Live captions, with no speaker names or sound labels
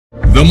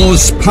The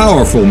most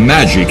powerful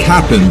magic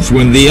happens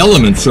when the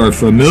elements are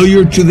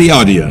familiar to the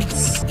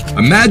audience.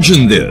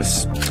 Imagine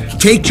this.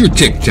 Take your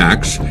Tic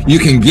Tacs, you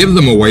can give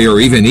them away or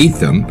even eat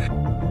them,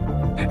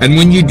 and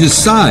when you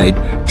decide,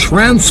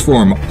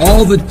 transform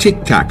all the Tic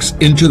Tacs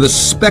into the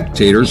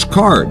spectator's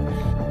card.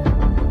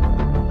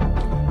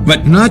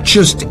 But not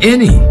just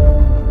any.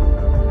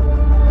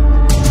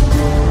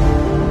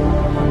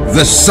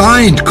 The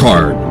signed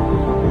card.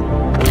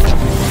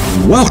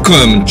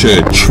 Welcome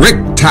to Trick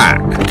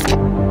Tac.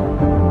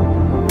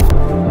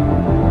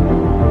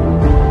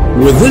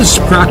 With this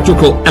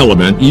practical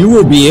element, you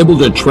will be able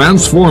to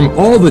transform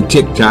all the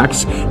Tic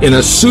Tacs in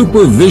a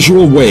super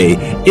visual way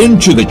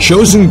into the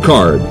chosen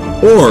card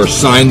or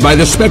signed by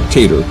the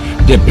spectator,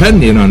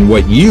 depending on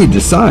what you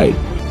decide.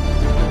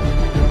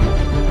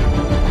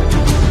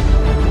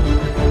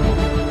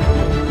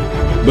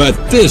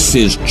 But this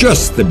is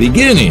just the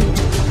beginning.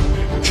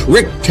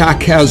 Trick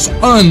Tac has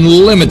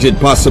unlimited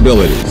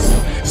possibilities,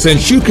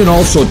 since you can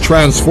also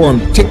transform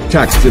Tic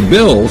Tacs to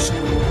bills,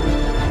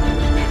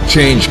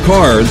 change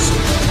cards,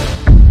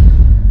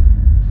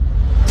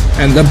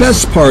 and the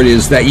best part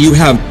is that you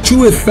have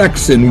two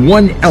effects in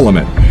one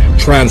element,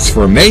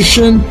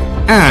 transformation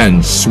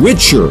and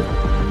switcher.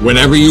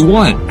 Whenever you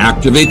want,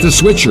 activate the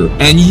switcher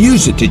and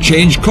use it to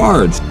change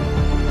cards,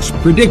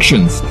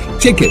 predictions,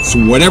 tickets,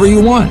 whatever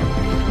you want.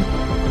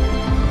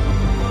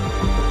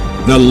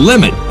 The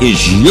limit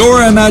is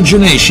your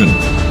imagination.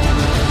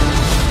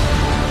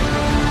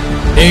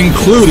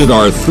 Included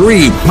are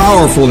 3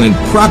 powerful and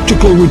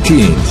practical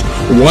routines.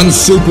 One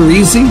super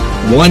easy,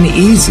 one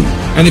easy.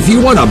 And if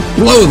you want to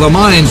blow the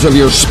minds of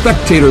your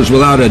spectators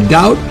without a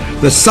doubt,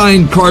 the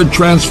signed card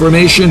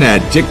transformation at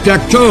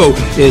Tic-Tac-Toe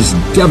is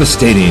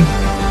devastating.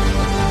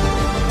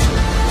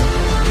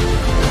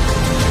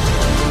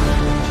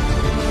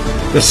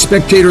 The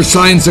spectator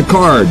signs a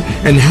card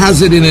and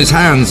has it in his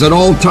hands at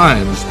all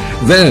times.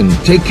 Then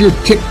take your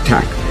Tic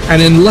Tac,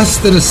 and in less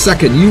than a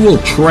second you will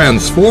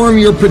transform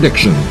your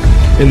prediction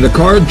in the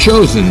card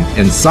chosen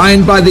and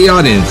signed by the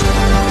audience.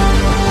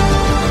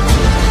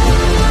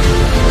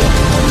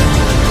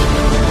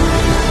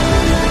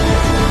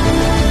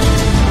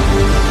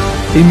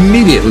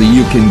 Immediately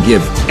you can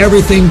give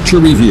everything to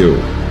review.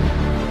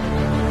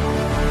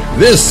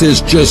 This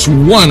is just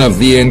one of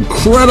the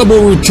incredible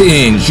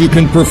routines you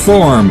can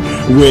perform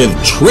with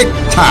Trick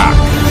Tac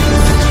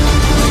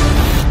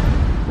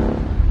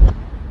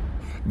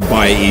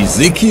by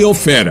Ezequiel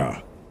Ferra.